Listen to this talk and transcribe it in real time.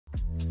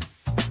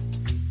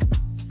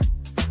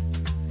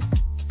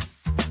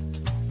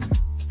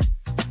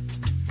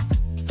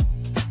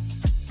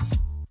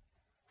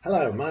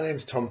Hello, my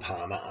name's Tom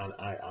Palmer and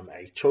I am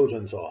a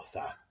children's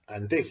author,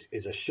 and this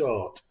is a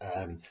short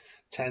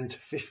 10 to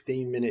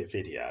 15 minute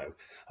video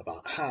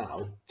about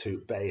how to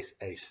base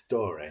a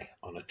story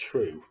on a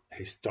true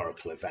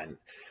historical event,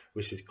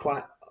 which is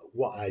quite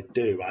what I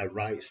do. I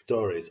write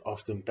stories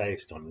often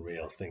based on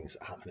real things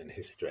that happen in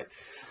history,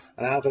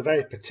 and I have a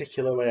very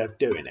particular way of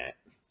doing it,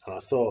 and I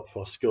thought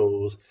for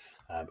schools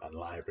and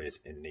libraries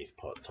in Neath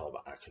Port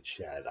Talbot I could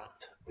share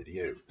that with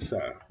you. So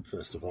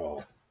first of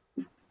all,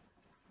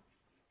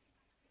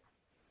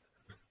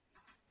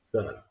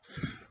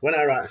 when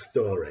I write a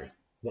story,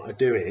 what I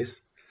do is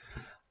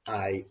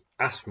I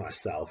ask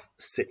myself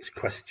 6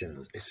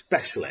 questions,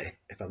 especially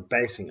if I'm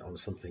basing it on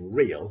something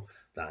real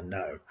that I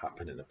know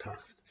happened in the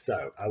past.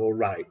 So I will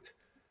write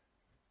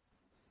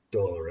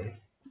story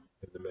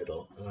in the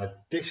middle. And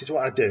this is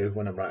what I do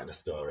when I'm writing a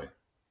story.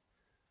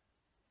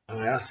 And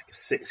I ask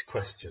 6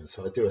 questions.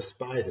 So I do a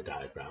spider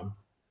diagram,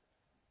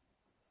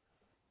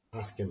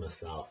 asking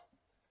myself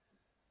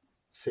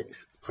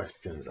 6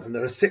 questions, and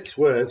there are 6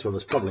 words, well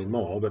there's probably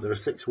more, but there are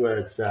 6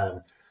 words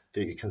that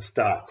you can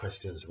start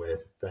questions with.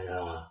 They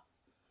are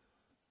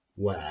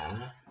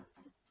where,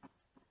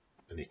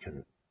 and you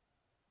can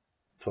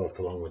talk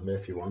along with me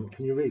if you want.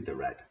 Can you read the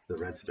red? The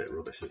red's a bit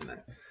rubbish, isn't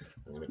it?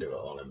 I'm going to do it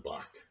all in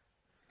black.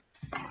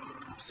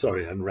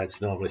 Sorry, and red's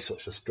normally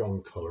such a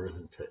strong colour,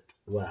 isn't it?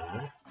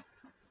 Where,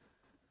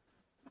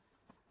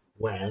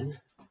 when,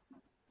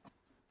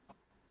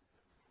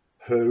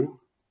 who,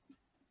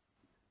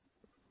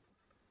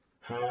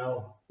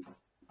 how,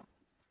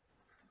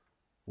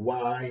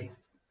 why,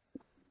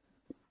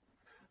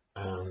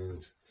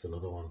 and it's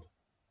another one.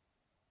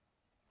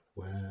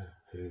 Where,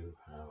 who,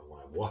 how, why,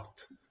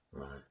 what.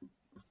 Right.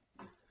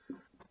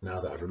 Now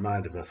that I've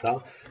reminded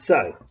myself.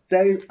 So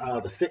they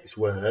are the 6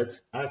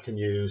 words I can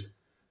use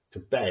to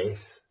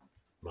base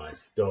my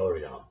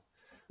story on.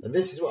 And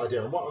this is what I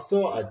do. And what I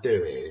thought I'd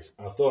do is,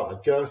 I thought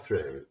I'd go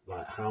through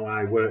like how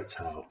I worked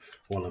out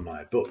one of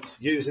my books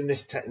using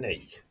this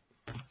technique.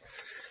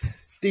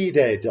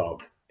 D-Day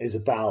Dog is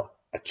about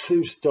a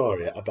true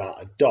story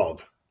about a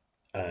dog.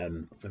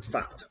 In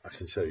fact, I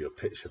can show you a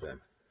picture of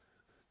him.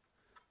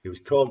 He was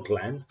called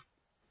Glenn,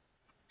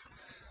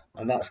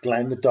 and that's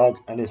Glenn the dog,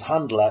 and his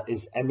handler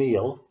is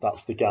Emil,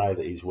 that's the guy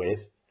that he's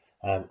with,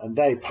 and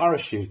they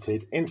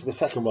parachuted into the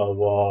Second World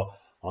War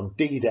on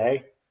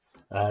D-Day,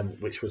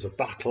 which was a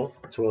battle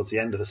towards the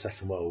end of the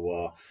Second World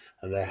War,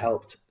 and they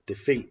helped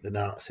defeat the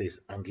Nazis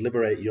and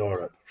liberate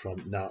Europe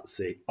from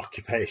Nazi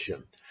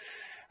occupation.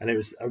 And it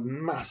was a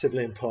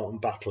massively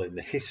important battle in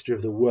the history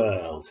of the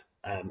world,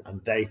 and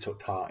they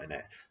took part in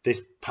it.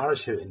 This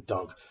parachuting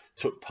dog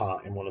took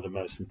part in one of the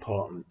most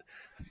important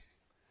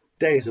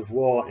days of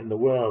war in the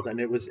world, and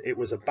it was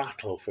a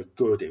battle for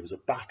good. It was a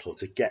battle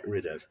to get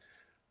rid of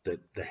the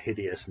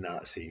hideous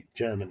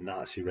German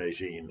Nazi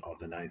regime of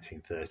the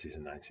 1930s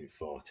and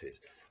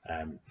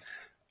 1940s.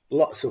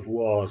 Lots of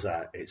wars,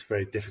 it's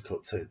very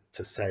difficult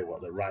to say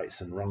what the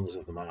rights and wrongs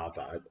of them are,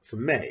 but for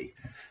me,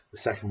 the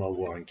Second World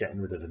War and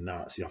getting rid of the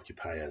Nazi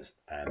occupiers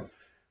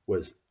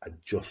was a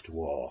just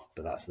war,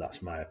 but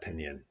that's my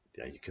opinion.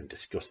 Yeah, you can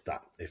discuss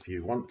that if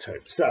you want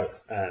to. So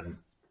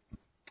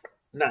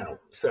now,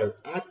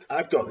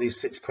 I've got these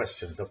 6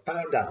 questions. I've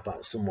found out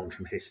about someone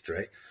from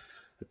history,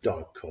 a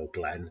dog called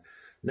Glenn.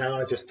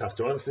 Now I just have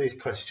to answer these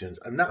questions,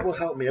 and that will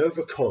help me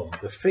overcome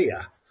the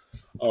fear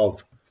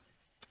of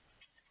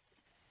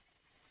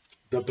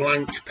the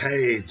blank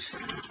page.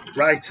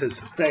 Writers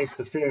face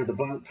the fear of the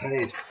blank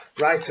page.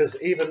 Writers,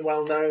 even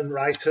well-known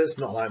writers,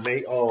 not like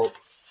me, or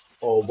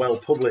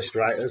well-published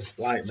writers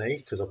like me,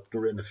 because I've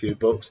written a few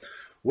books,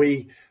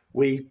 we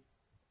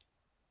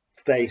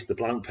face the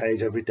blank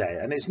page every day,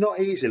 and it's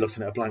not easy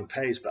looking at a blank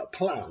page, but a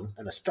plan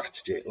and a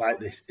strategy like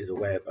this is a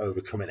way of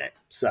overcoming it.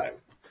 So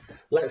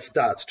let's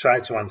start to try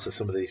to answer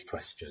some of these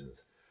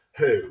questions.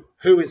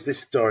 Who is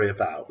this story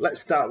about?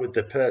 Let's start with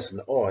the person,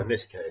 or in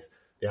this case,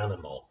 the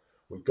animal.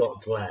 We've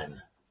got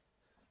Glenn.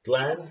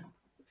 Glenn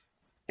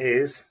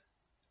is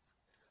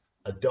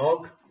a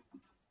dog,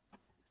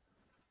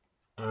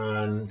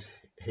 and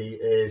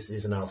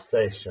he's an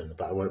Alsatian,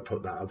 but I won't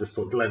put that. I'll just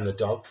put Glenn the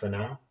dog for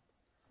now.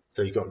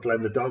 So you've got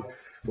Glenn the dog.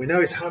 We know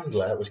his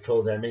handler was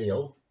called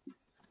Emil,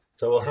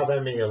 so we'll have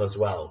Emil as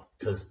well,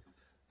 because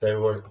they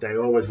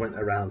always went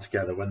around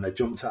together when they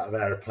jumped out of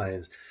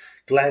aeroplanes.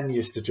 Glenn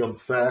used to jump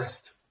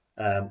first,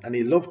 and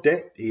he loved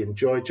it. He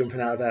enjoyed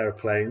jumping out of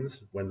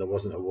aeroplanes when there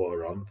wasn't a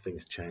war on.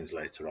 Things changed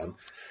later on.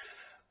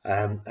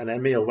 And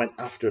Emil went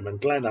after him,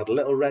 and Glenn had a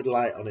little red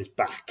light on his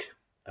back.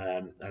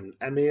 And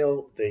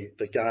Emil,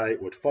 the guy,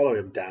 would follow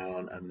him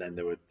down, and then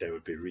they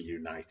would be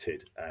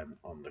reunited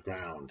on the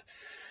ground.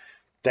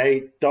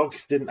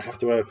 Dogs didn't have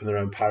to open their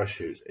own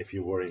parachutes, if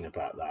you're worrying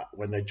about that.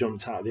 When they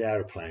jumped out of the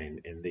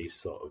aeroplane in these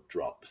sort of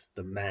drops,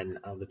 the men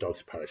and the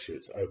dogs'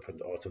 parachutes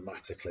opened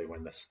automatically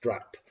when the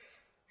strap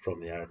from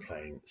the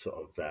aeroplane sort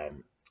of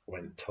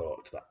went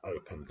taut. That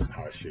opened the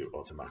parachute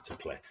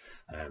automatically.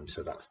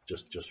 So that's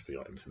just for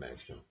your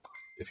information,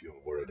 if you're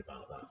worried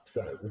about that.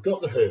 So we've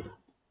got the who.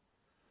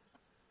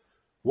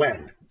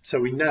 When? So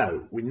we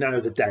know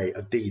the date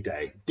of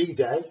D-Day.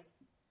 D-Day,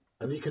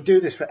 and you can do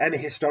this for any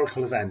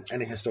historical event,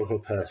 any historical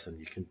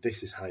person.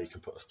 This is how you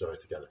can put a story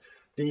together.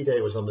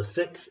 D-Day was on the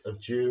 6th of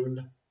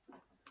June,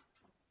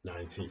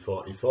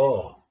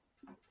 1944.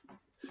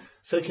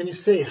 So can you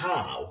see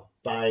how,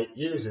 by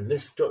using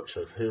this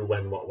structure of who,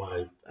 when, what,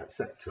 why,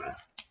 etc.,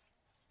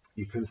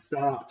 you can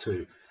start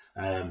to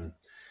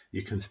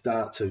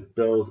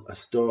build a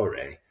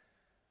story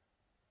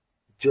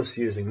just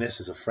using this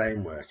as a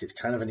framework. It's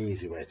kind of an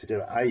easy way to do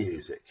it. I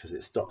use it because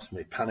it stops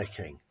me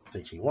panicking,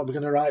 thinking, what am I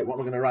going to write? What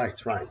am I going to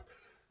write? Right.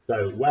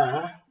 So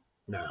where?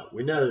 Now,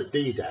 we know that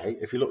D-Day,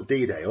 if you look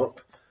D-Day up,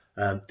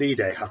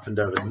 D-Day happened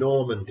over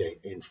Normandy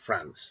in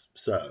France.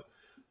 So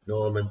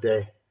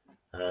Normandy,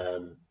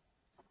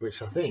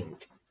 which I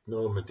think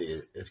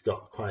Normandy has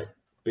got quite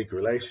big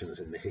relations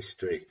in the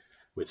history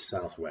with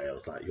South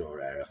Wales, like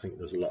your area. I think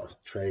there's a lot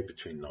of trade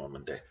between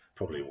Normandy,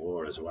 probably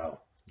war as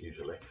well,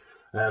 usually.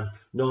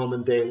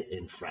 Normandy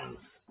in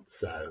France,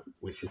 so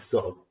which is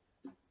sort of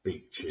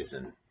beaches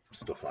and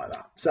stuff like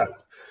that. So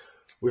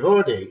we've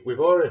already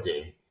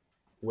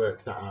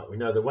worked that out. We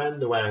know the when,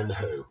 the where, and the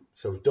who.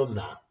 So we've done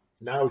that.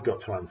 Now we've got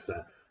to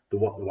answer the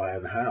what, the why,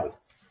 and the how.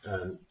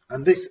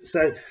 And this,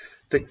 so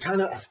the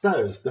kind of, I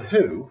suppose, the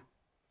who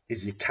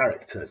is your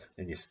characters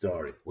in your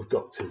story. We've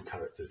got two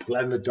characters: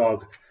 Glenn the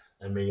dog,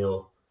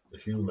 Emil the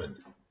human.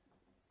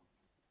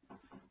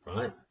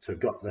 Right. So we've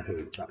got the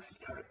who. That's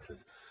your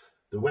characters.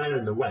 The where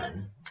and the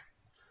when,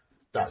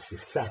 that's your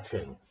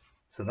setting.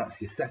 So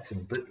that's your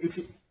setting. But if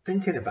you're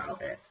thinking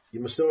about it, you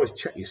must always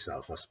check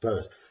yourself, I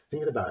suppose.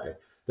 Thinking about it,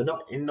 they're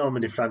not in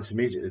Normandy, France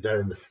immediately. They're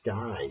in the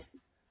sky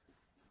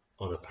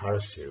on a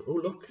parachute.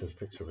 Oh, look, there's a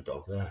picture of a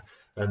dog there.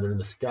 And they're in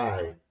the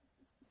sky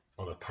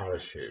on a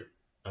parachute.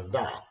 And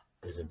that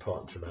is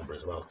important to remember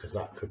as well, because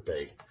that could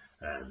be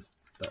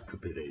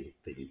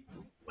the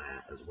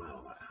where as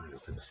well, like high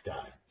up in the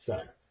sky.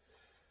 So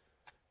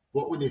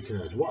what we need to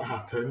know is what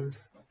happened,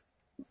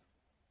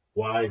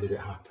 why did it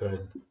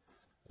happen,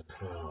 and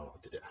how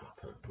did it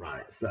happen?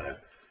 Right, so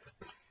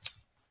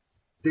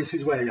this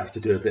is where you have to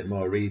do a bit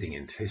more reading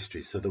into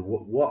history. So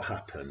what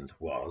happened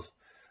was,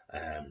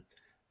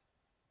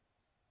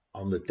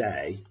 on the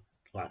day,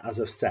 like as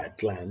I've said,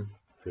 Glenn,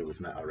 who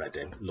we've met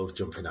already, loved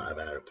jumping out of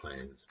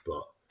aeroplanes,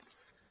 but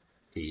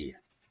he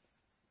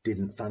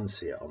didn't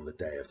fancy it on the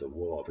day of the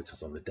war,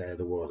 because on the day of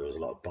the war there was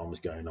a lot of bombs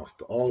going off,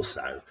 but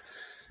also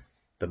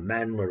the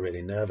men were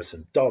really nervous.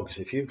 And dogs,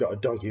 if you've got a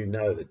dog, you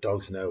know that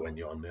dogs know when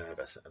you're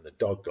nervous, and the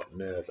dog got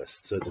nervous.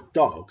 So the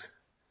dog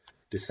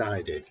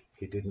decided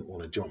he didn't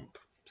want to jump.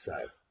 So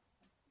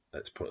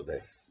let's put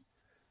this.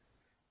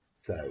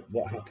 So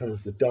what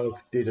happens? The dog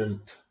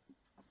didn't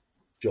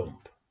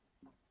jump.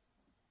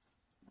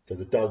 So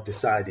the dog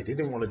decided he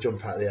didn't want to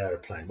jump out of the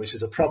aeroplane, which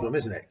is a problem,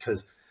 isn't it?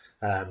 Because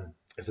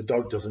if the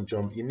dog doesn't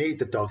jump, you need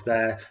the dog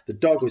there. The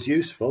dog was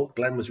useful.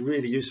 Glenn was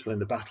really useful in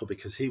the battle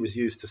because he was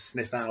used to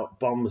sniff out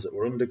bombs that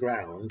were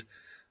underground,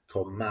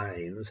 called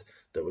mines,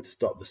 that would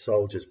stop the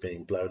soldiers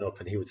being blown up,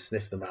 and he would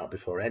sniff them out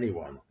before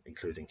anyone,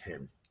 including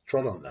him,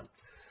 trod on them.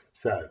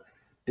 So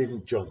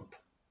didn't jump.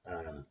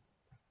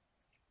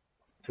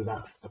 So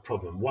that's a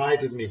problem. Why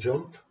didn't he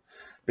jump?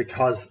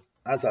 Because,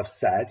 as I've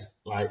said,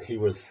 like, he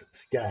was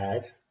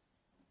scared.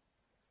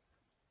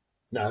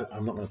 No,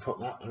 I'm not going to put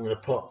that. I'm going to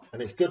put,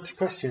 and it's good to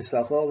question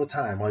yourself all the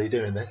time while you're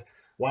doing this.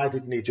 Why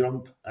didn't he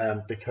jump?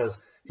 Because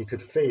he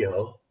could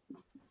feel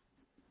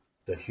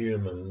the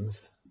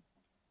humans,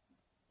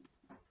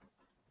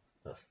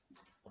 that's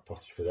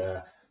apostrophe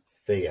there,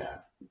 fear.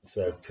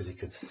 So because he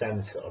could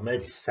sense it, or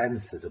maybe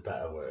sense is a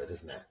better word,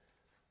 isn't it?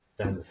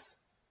 Sense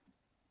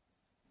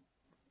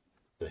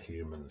the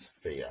humans'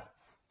 fear.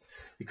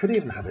 We could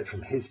even have it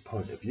from his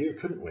point of view,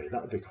 couldn't we?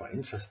 That would be quite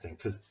interesting,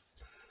 because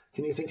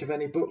can you think of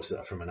any books that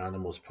are from an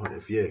animal's point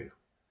of view?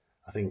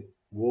 I think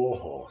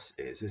Warhorse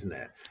is, isn't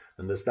it?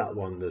 And there's that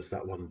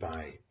one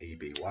by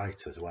E.B.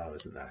 White as well,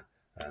 isn't there?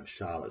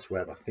 Charlotte's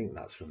Web. I think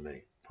that's from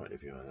the point of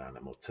view of an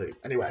animal too.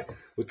 Anyway,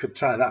 we could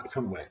try that,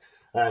 couldn't we?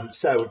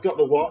 So we've got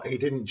the what. He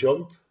didn't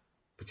jump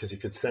because he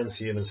could sense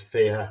humans'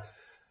 fear.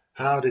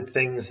 How did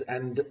things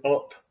end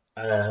up?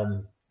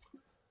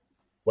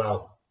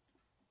 Well,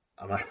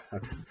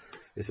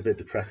 it's a bit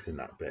depressing,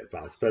 that bit,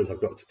 but I suppose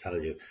I've got to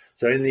tell you.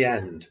 So in the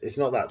end, it's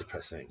not that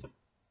depressing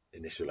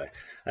initially.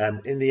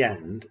 In the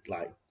end,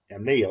 like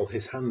Emil,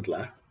 his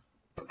handler,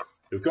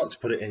 we've got to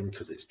put it in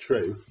because it's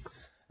true.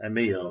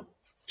 Emil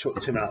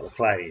chucked him out of the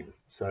plane.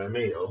 So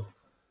Emil,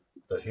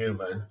 the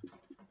human,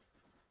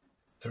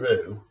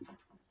 threw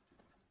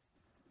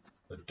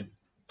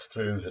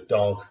the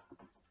dog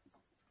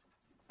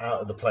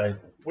out of the plane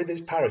with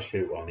his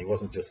parachute on. He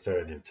wasn't just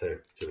throwing him to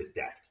his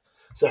death.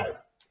 So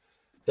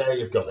there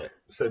you've got it.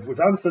 So we've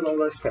answered all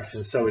those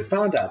questions. So we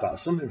found out about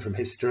something from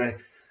history,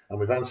 and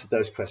we've answered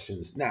those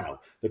questions. Now,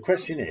 the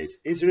question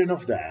is there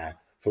enough there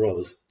for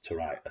us to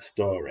write a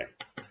story?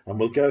 And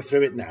we'll go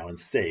through it now and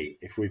see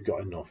if we've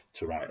got enough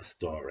to write a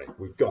story.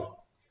 We've got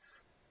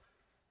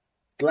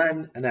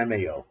Glenn and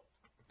Emil.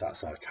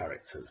 That's our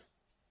characters.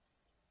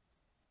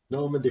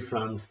 Normandy,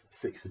 France,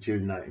 6th of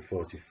June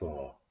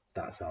 1944.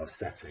 That's our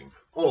setting.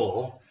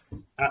 Or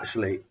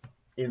actually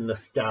in the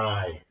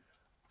sky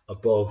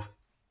above,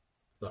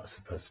 that's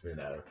supposed to be an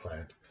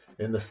aeroplane,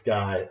 in the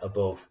sky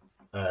above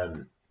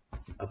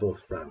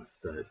France,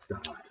 so it's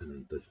dark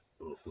and there's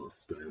all sorts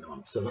going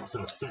on. So that's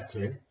our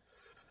setting.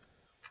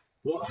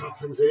 What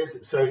happens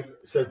is,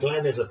 so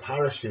Glenn is a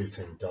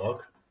parachuting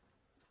dog,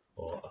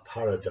 or a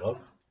paradog,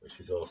 which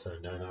is also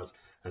known as,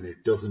 and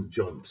it doesn't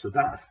jump. So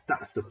that's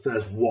the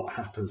first what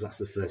happens, that's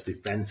the first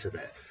event of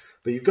it.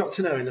 But you've got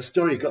to know in the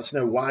story, you've got to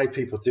know why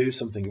people do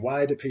something.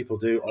 Why do people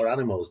do, or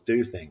animals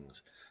do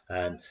things?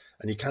 And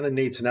you kind of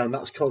need to know, and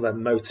that's called their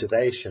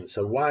motivation.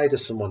 So why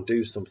does someone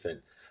do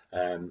something?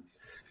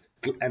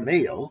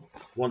 Emile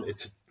wanted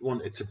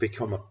to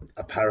become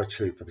a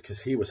paratrooper because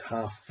he was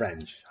half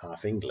French,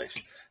 half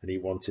English, and he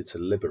wanted to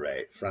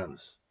liberate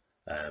France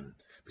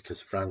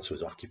because France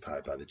was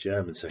occupied by the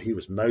Germans. So he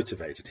was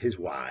motivated. His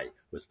why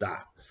was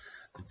that.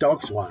 The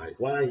dog's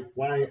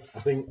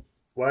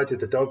why did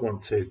the dog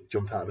want to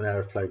jump out of an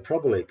aeroplane?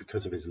 Probably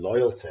because of his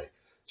loyalty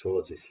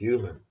towards his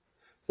human.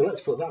 So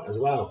let's put that as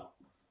well.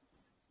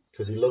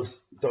 Because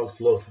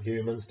dogs love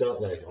humans,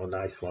 don't they? Or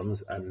nice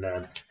ones, and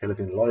he'll have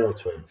been loyal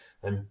to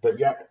him. But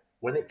yet,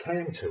 when it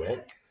came to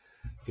it,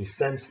 he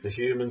sensed the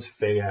human's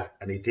fear,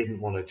 and he didn't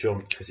want to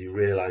jump because he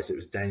realised it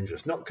was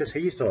dangerous. Not because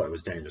he thought it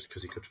was dangerous,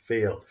 because he could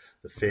feel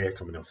the fear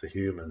coming off the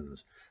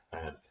humans.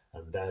 And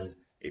then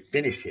it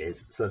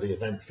finishes. So the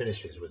event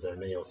finishes with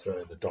Emile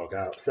throwing the dog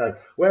out. So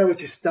where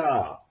would you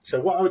start? So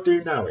what I would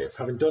do now is,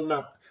 having done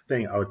that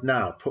thing, I would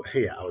now put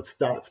here, I would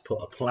start to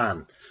put a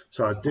plan.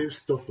 So I'd do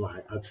stuff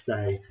like, I'd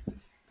say,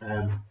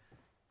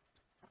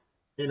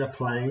 in a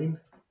plane,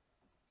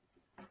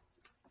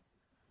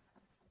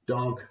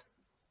 dog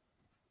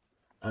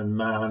and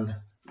man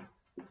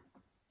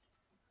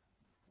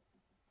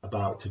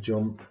about to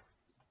jump,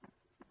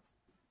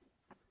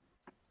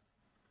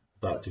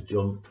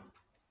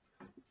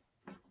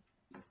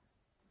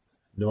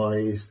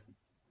 noise,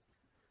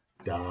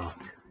 dark,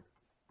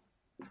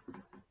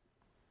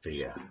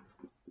 fear.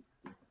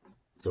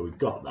 So we've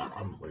got that,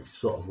 haven't we? We've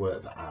sort of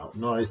worked that out.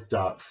 Noise,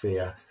 dark,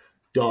 fear.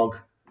 Dog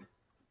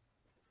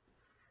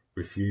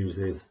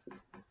refuses,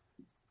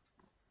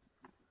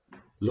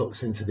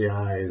 looks into the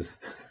eyes.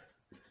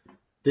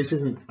 This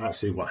isn't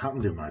actually what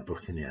happened in my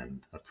book in the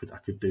end. I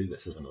could do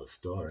this as another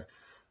story.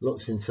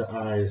 Looks into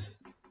eyes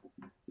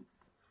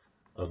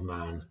of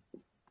man,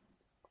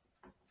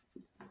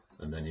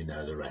 and then you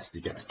know the rest. He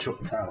gets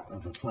chucked out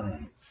of the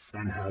plane.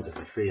 Then how does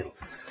he feel?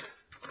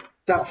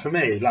 That for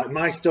me, like,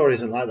 my story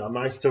isn't like that.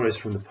 My story is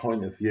from the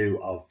point of view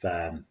of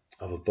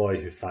a boy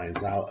who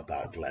finds out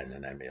about Glenn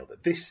and Emile.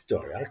 But this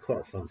story, I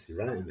quite fancy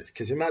writing this,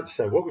 because you might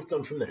say what we've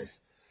done from this,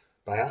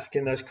 by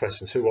asking those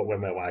questions, who, what,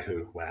 when, where, why,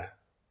 who, where,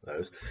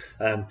 those,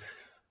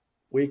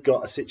 we've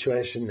got a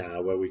situation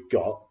now where we've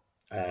got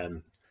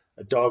a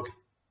dog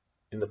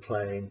in the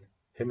plane,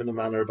 him and the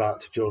man are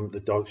about to jump, the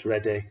dog's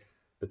ready,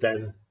 but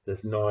then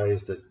there's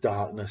noise, there's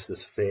darkness,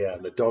 there's fear,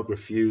 and the dog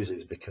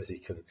refuses because he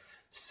can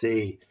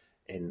see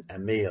in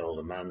Emile,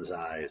 the man's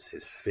eyes,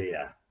 his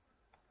fear.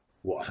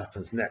 What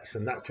happens next?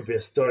 And that could be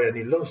a story. And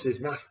he loves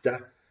his master,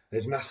 and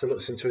his master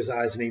looks into his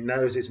eyes and he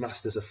knows his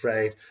master's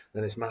afraid.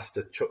 Then his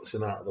master chucks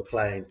him out of the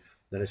plane.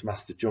 Then his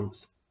master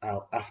jumps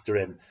out after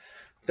him.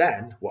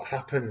 Then what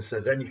happens?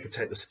 So then you could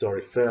take the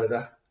story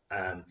further.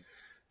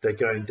 They're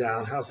going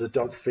down. How's the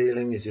dog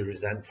feeling? Is he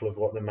resentful of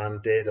what the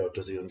man did, or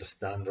does he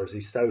understand, or is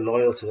he so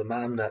loyal to the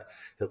man that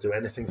he'll do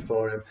anything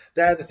for him?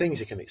 They're the things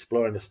you can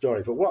explore in the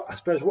story. But what I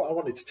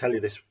wanted to tell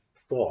you this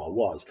for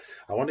was,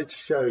 I wanted to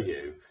show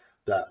you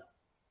that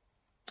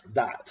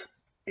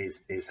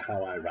is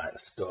how I write a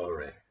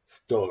story.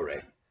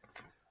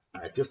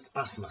 I just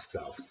ask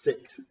myself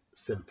 6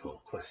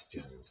 simple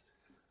questions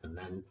and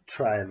then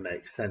try and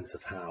make sense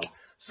of how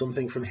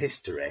something from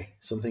history,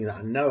 something that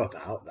I know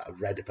about, that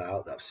I've read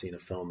about, that I've seen a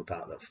film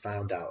about, that I've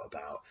found out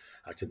about,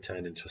 I can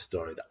turn into a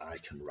story that I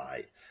can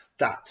write.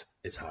 That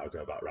is how I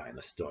go about writing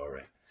a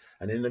story.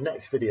 And in the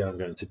next video I'm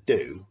going to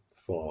do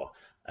for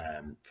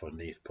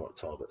Neath Port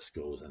Talbot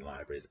schools and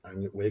libraries,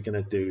 and we're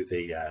going to do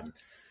the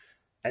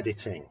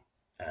editing.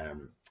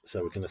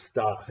 So we're going to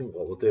start, I think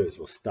what we'll do is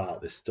we'll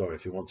start this story.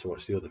 If you want to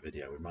watch the other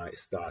video, we might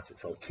start it.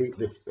 So I'll keep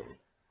this bit,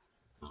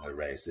 I'll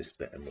erase this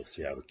bit, and we'll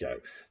see how we go.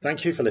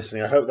 Thank you for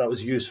listening. I hope that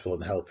was useful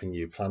in helping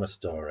you plan a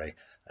story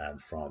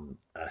from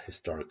a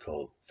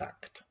historical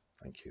fact.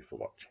 Thank you for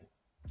watching.